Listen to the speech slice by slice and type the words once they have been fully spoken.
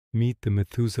Meet the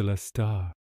Methuselah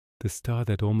Star, the star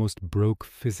that almost broke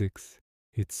physics.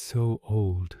 It's so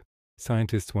old.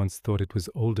 Scientists once thought it was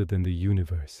older than the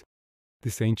universe.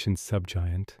 This ancient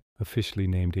subgiant, officially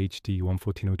named HD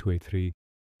 1140283,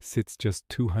 sits just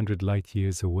 200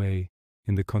 light-years away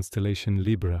in the constellation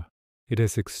Libra. It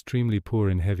has extremely poor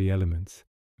in heavy elements,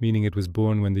 meaning it was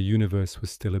born when the universe was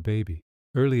still a baby.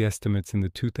 Early estimates in the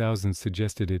 2000s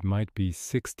suggested it might be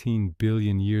 16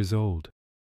 billion years old,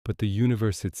 but the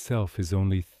universe itself is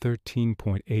only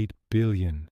 13.8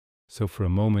 billion, so for a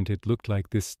moment it looked like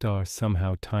this star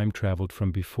somehow time-traveled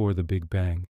from before the Big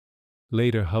Bang.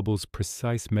 Later, Hubble's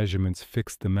precise measurements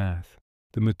fixed the math.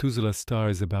 The Methuselah Star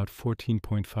is about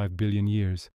 14.5 billion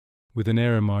years, with an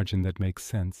error margin that makes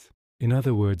sense. In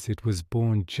other words, it was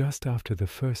born just after the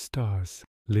first stars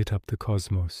lit up the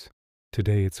cosmos.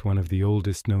 Today it's one of the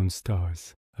oldest known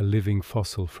stars, a living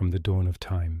fossil from the dawn of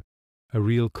time. A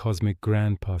real cosmic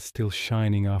grandpa still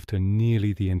shining after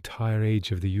nearly the entire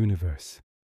age of the universe.